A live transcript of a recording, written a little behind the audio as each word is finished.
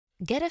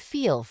Get a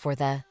feel for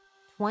the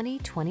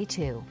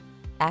 2022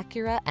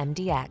 Acura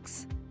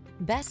MDX.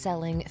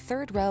 Best-selling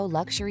third-row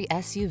luxury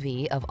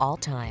SUV of all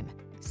time.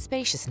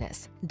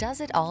 Spaciousness,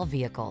 does-it-all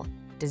vehicle.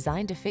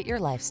 Designed to fit your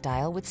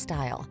lifestyle with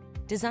style.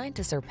 Designed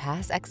to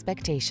surpass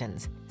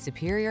expectations.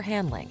 Superior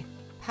handling.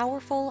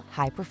 Powerful,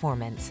 high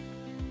performance.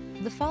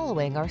 The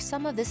following are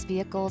some of this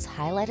vehicle's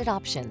highlighted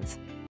options: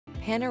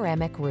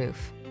 panoramic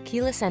roof,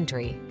 keyless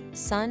entry,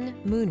 sun,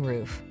 moon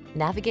roof,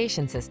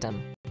 navigation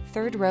system,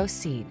 third row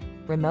seat,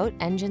 remote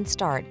engine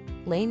start,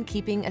 lane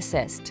keeping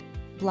assist,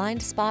 blind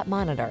spot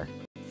monitor,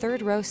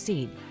 third row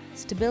seat,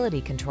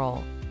 stability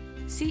control.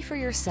 See for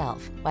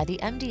yourself why the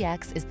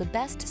MDX is the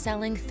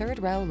best-selling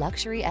third row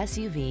luxury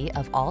SUV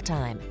of all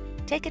time.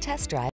 Take a test drive.